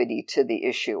sensitivity to the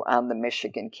issue on the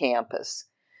Michigan campus.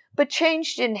 But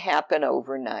change didn't happen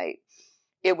overnight.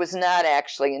 It was not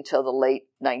actually until the late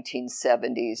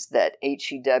 1970s that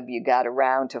HEW got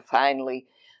around to finally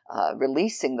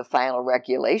releasing the final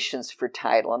regulations for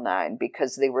Title IX,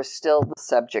 because they were still the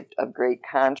subject of great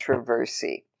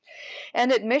controversy.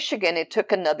 And at Michigan, it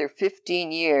took another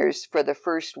 15 years for the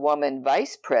first woman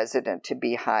vice president to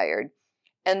be hired,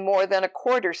 and more than a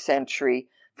quarter century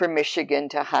for Michigan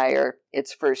to hire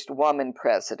its first woman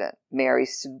president, Mary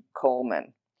Sue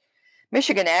Coleman.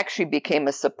 Michigan actually became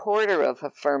a supporter of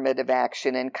affirmative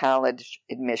action in college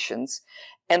admissions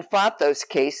and fought those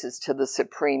cases to the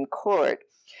Supreme Court,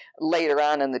 later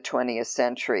on in the 20th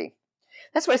century.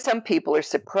 That's why some people are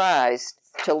surprised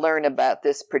to learn about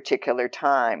this particular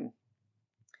time.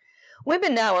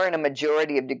 Women now earn a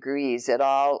majority of degrees at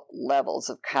all levels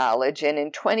of college, and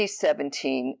in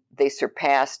 2017, they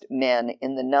surpassed men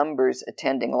in the numbers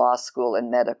attending law school and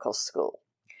medical school.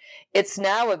 It's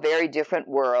now a very different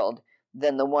world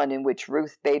than the one in which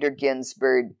Ruth Bader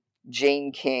Ginsburg,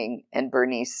 Jane King, and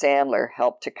Bernice Sandler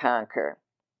helped to conquer.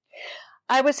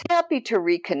 I was happy to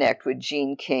reconnect with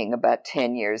Jean King about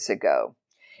 10 years ago.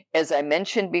 As I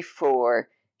mentioned before,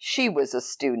 she was a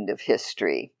student of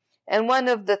history. And one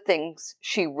of the things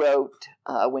she wrote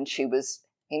when she was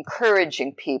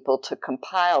encouraging people to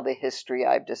compile the history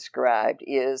I've described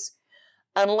is,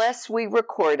 "Unless we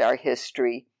record our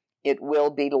history, it will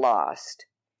be lost."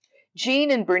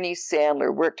 Jean and Bernice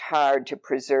Sandler worked hard to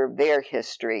preserve their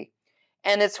history,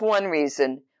 and it's one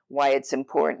reason why it's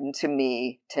important to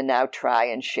me to now try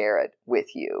and share it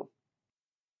with you.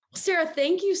 Sara,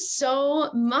 thank you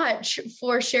so much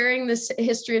for sharing this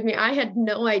history with me. I had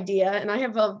no idea, and I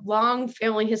have a long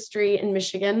family history in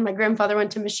Michigan. My grandfather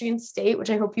went to Michigan State, which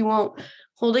I hope you won't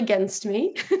hold against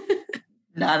me.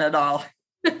 Not at all.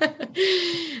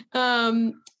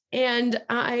 And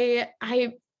I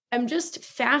am just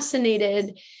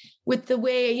fascinated with the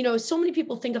way, so many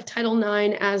people think of Title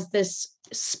IX as this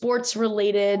sports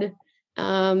related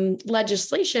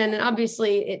legislation, and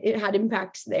obviously it had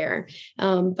impacts there.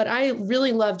 But I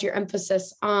really loved your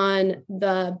emphasis on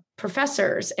the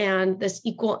professors and this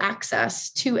equal access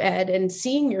to ed and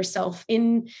seeing yourself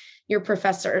in your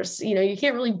professors. You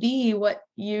can't really be what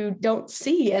you don't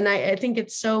see. And I think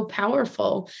it's so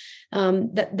powerful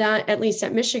that at least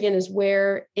at Michigan is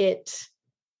where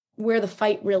the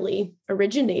fight really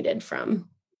originated from.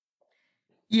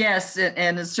 Yes,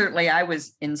 and certainly I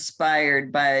was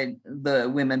inspired by the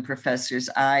women professors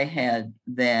I had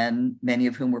then, many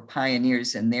of whom were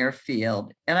pioneers in their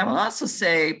field. And I will also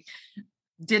say,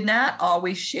 did not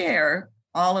always share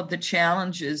all of the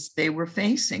challenges they were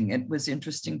facing. It was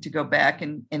interesting to go back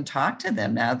and talk to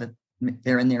them now that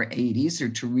they're in their 80s, or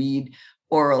to read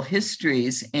oral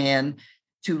histories and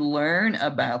to learn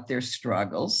about their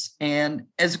struggles. And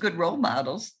as good role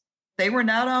models, they were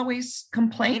not always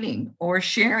complaining or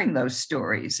sharing those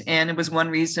stories. And it was one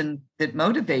reason that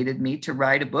motivated me to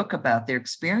write a book about their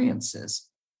experiences.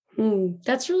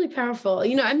 That's really powerful.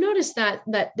 I've noticed that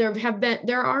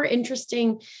there are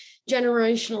interesting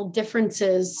generational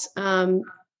differences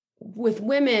with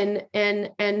women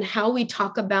and how we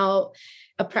talk about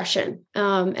oppression.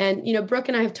 And Brooke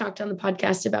and I have talked on the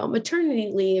podcast about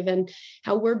maternity leave and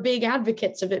how we're big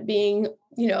advocates of it being,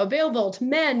 available to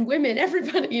men, women,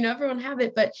 everybody, everyone have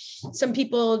it. But some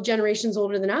people generations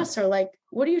older than us are like,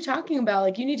 what are you talking about?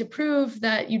 Like, you need to prove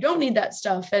that you don't need that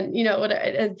stuff. And,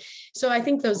 and so I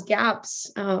think those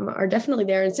gaps are definitely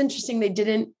there. And it's interesting they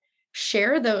didn't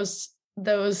share those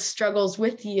struggles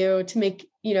with you to make,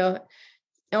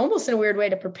 almost in a weird way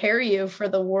to prepare you for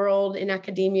the world in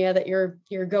academia that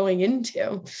you're going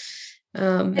into.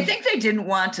 I think they didn't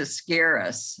want to scare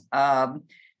us.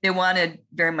 They wanted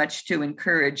very much to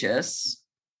encourage us.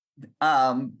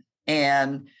 And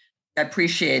I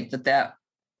appreciate that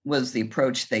was the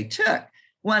approach they took.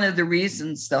 One of the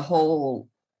reasons the whole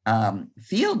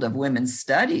field of women's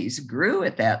studies grew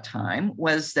at that time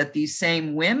was that these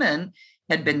same women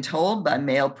had been told by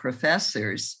male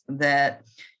professors that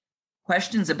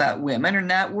questions about women are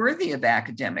not worthy of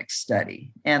academic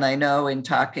study. And I know in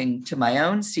talking to my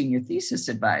own senior thesis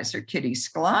advisor, Kitty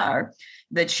Sklar,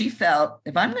 that she felt,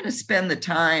 if I'm going to spend the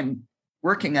time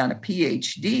working on a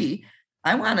PhD,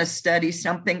 I want to study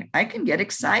something I can get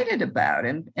excited about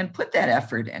and put that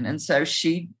effort in. And so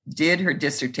she did her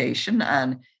dissertation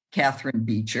on Catherine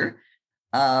Beecher.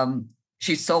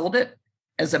 She sold it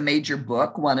as a major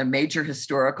book, won a major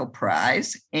historical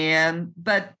prize.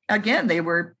 But again, they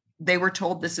were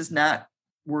told this is not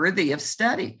worthy of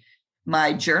study.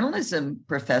 My journalism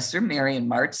professor, Marian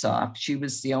Martzoff, she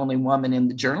was the only woman in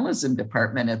the journalism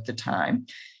department at the time.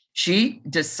 She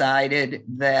decided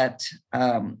that,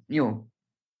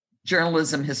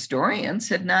 journalism historians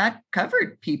had not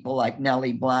covered people like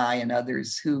Nellie Bly and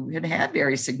others who had had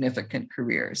very significant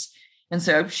careers. And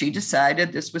so she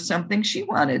decided this was something she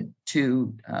wanted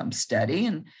to study.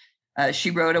 And she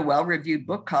wrote a well-reviewed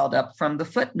book called Up from the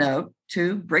Footnote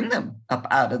to bring them up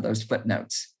out of those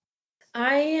footnotes.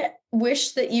 I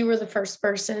wish that you were the first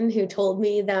person who told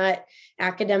me that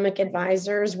academic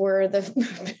advisors were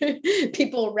the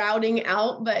people routing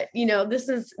out. But,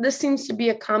 this seems to be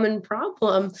a common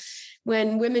problem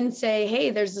when women say, hey,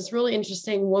 there's this really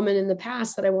interesting woman in the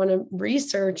past that I want to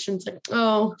research. And it's like,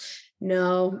 oh,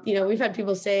 no, we've had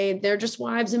people say they're just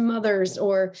wives and mothers,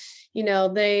 or,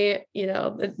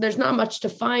 there's not much to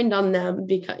find on them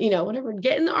because, whatever,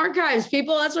 get in the archives,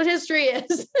 people, that's what history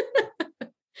is.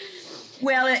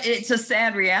 Well, it's a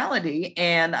sad reality.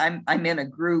 And I'm in a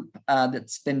group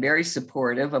that's been very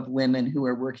supportive of women who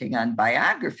are working on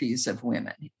biographies of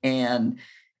women. And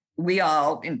we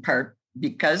all, in part,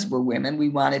 because we're women, we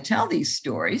want to tell these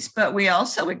stories, but we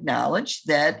also acknowledge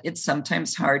that it's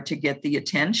sometimes hard to get the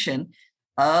attention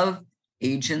of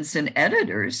agents and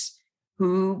editors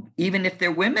who, even if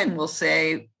they're women, will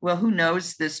say, well, who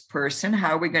knows this person?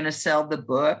 How are we going to sell the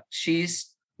book? She's,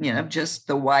 just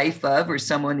the wife of, or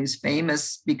someone who's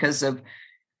famous because of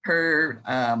her,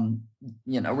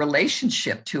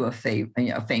 relationship to a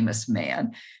famous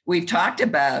man. We've talked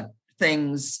about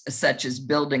things such as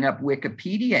building up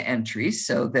Wikipedia entries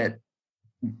so that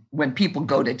when people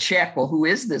go to check, well, who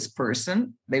is this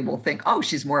person? They will think, oh,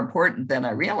 she's more important than I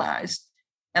realized.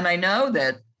 And I know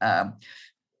that,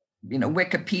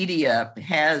 Wikipedia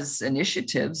has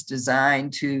initiatives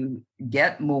designed to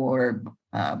get more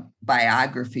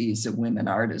biographies of women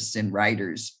artists and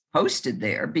writers posted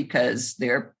there because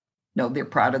they're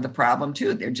part of the problem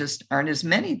too. There just aren't as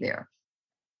many there.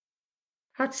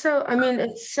 It's so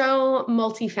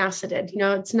multifaceted.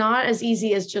 It's not as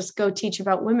easy as just go teach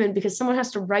about women because someone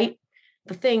has to write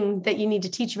the thing that you need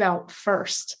to teach about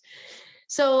first.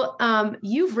 So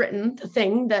you've written the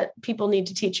thing that people need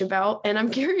to teach about. And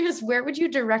I'm curious, where would you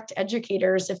direct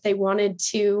educators if they wanted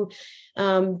to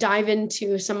dive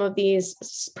into some of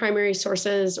these primary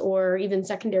sources or even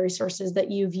secondary sources that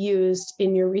you've used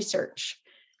in your research?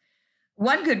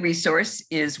 One good resource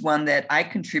is one that I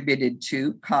contributed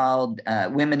to called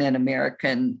Women in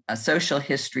American Social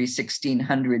History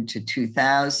 1600 to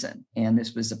 2000. And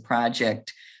this was a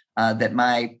project that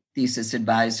my thesis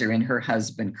advisor and her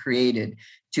husband created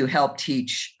to help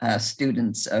teach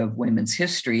students of women's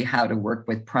history how to work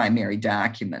with primary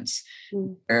documents.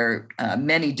 There are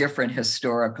many different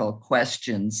historical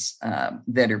questions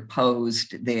that are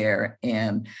posed there.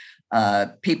 And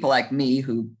people like me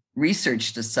who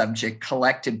researched the subject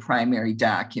collected primary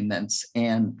documents,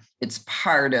 and it's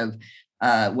part of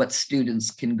what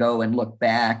students can go and look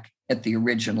back at the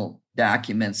original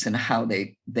documents and how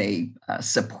they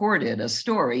supported a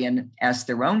story and ask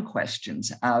their own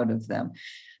questions out of them.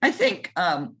 I think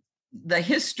the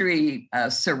history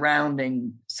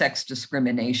surrounding sex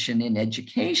discrimination in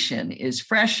education is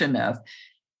fresh enough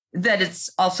that it's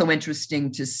also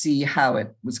interesting to see how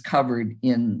it was covered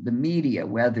in the media,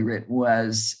 whether it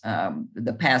was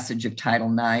the passage of Title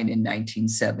IX in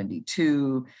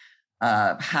 1972,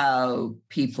 how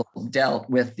people dealt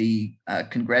with the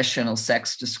congressional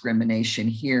sex discrimination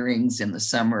hearings in the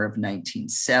summer of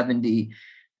 1970.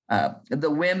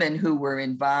 The women who were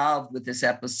involved with this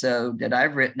episode that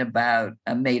I've written about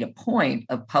made a point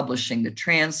of publishing the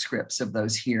transcripts of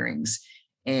those hearings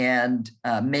and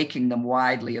making them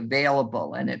widely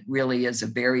available. And it really is a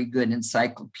very good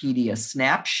encyclopedia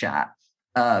snapshot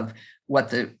of what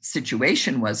the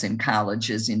situation was in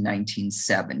colleges in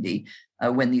 1970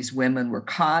 when these women were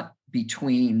caught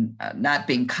between not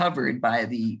being covered by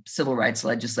the civil rights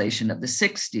legislation of the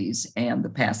 60s and the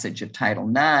passage of Title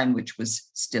IX, which was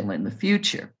still in the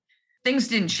future. Things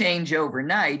didn't change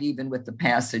overnight, even with the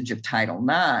passage of Title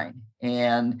IX.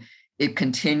 And it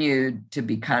continued to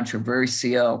be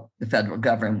controversial. The federal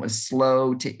government was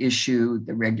slow to issue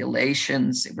the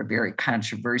regulations. They were very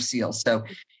controversial. So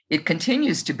it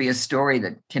continues to be a story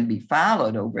that can be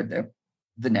followed over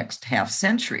the next half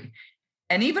century.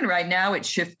 And even right now, it's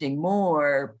shifting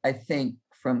more, I think,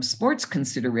 from sports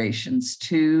considerations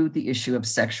to the issue of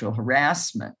sexual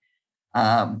harassment,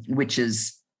 which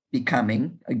is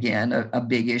becoming, again, a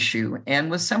big issue and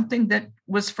was something that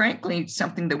was, frankly,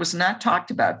 something that was not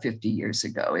talked about 50 years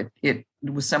ago. It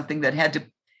was something that had to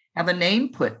have a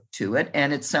name put to it.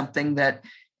 And it's something that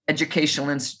educational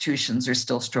institutions are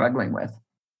still struggling with.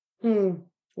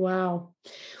 Wow.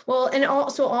 Well, and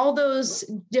also all those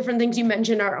different things you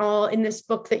mentioned are all in this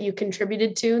book that you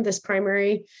contributed to, this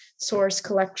primary source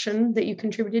collection that you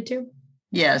contributed to?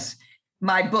 Yes.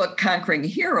 My book, Conquering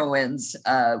Heroines,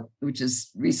 which is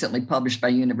recently published by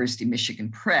University of Michigan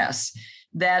Press,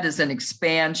 that is an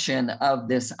expansion of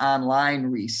this online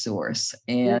resource.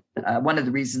 And one of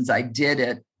the reasons I did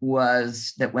it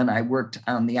was that when I worked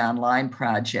on the online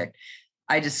project,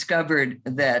 I discovered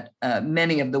that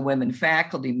many of the women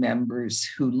faculty members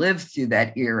who lived through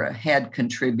that era had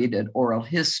contributed oral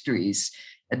histories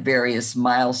at various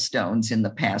milestones in the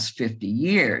past 50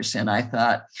 years. And I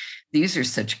thought, these are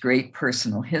such great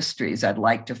personal histories. I'd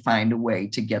like to find a way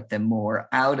to get them more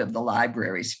out of the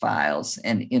library's files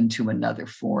and into another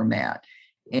format.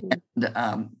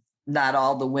 And not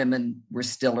all the women were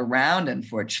still around,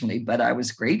 unfortunately, but I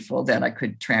was grateful that I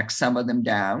could track some of them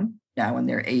down now in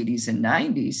their 80s and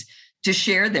 90s to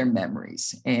share their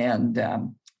memories. And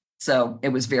so it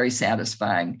was very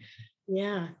satisfying.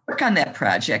 Yeah. Work on that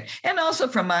project. And also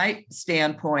from my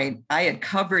standpoint, I had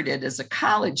covered it as a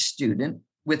college student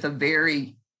with a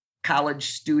very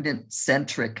college student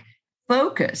centric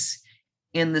focus.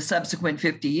 In the subsequent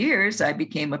 50 years, I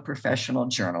became a professional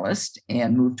journalist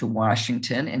and moved to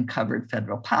Washington and covered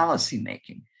federal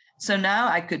policymaking. So now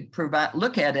I could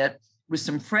look at it with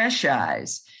some fresh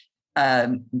eyes,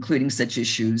 including such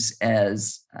issues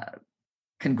as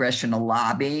congressional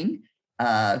lobbying,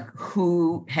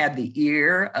 who had the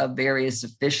ear of various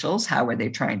officials, how are they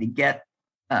trying to get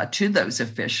to those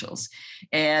officials.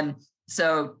 And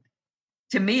so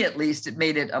to me, at least, it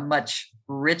made it a much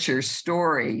richer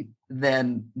story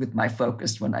than with my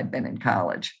focus when I'd been in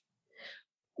college.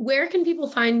 Where can people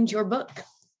find your book?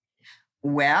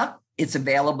 Well, it's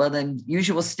available in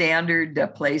usual standard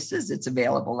places. It's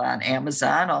available on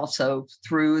Amazon, also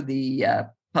through the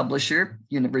publisher,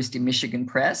 University of Michigan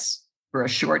Press. For a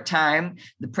short time,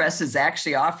 the press is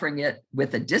actually offering it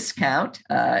with a discount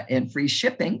and free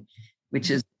shipping, which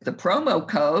is the promo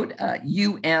code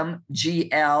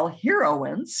UMGL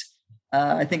Heroines.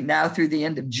 I think now through the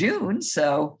end of June.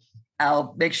 So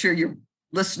I'll make sure your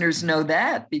listeners know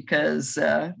that, because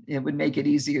it would make it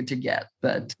easier to get.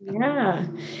 But yeah,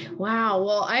 wow.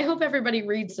 Well, I hope everybody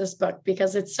reads this book,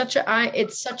 because it's such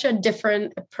a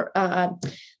different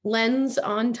lens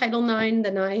on Title IX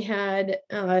than I had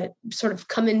sort of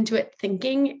come into it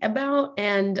thinking about.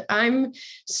 And I'm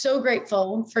so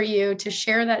grateful for you to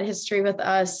share that history with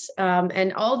us,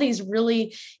 and all these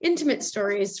really intimate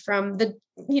stories, from the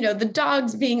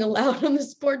dogs being allowed on the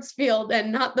sports field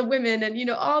and not the women, and,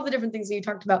 all the different things that you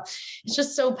talked about. It's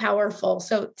just so powerful.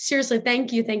 So seriously,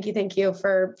 thank you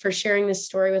for sharing this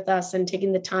story with us and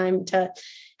taking the time to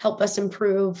help us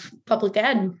improve public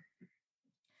ed.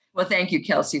 Well, thank you,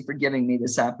 Kelsey, for giving me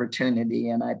this opportunity.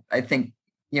 And I think,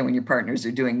 when your partners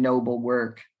are doing noble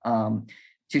work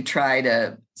to try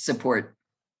to support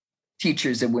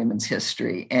teachers of women's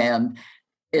history. And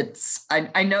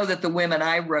I know that the women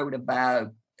I wrote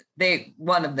about,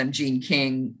 one of them, Jean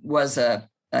King, was a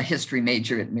history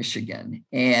major at Michigan.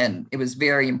 And it was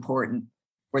very important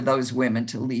for those women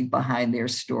to leave behind their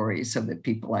stories so that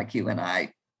people like you and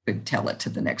I could tell it to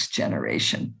the next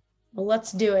generation. Well,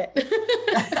 let's do it.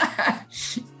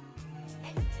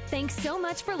 Thanks so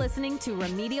much for listening to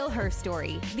Remedial Her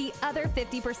Story, the other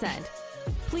 50%.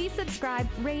 Please subscribe,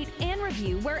 rate, and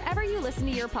review wherever you listen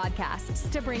to your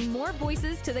podcasts to bring more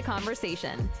voices to the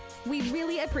conversation. We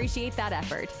really appreciate that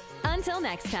effort. Until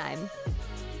next time.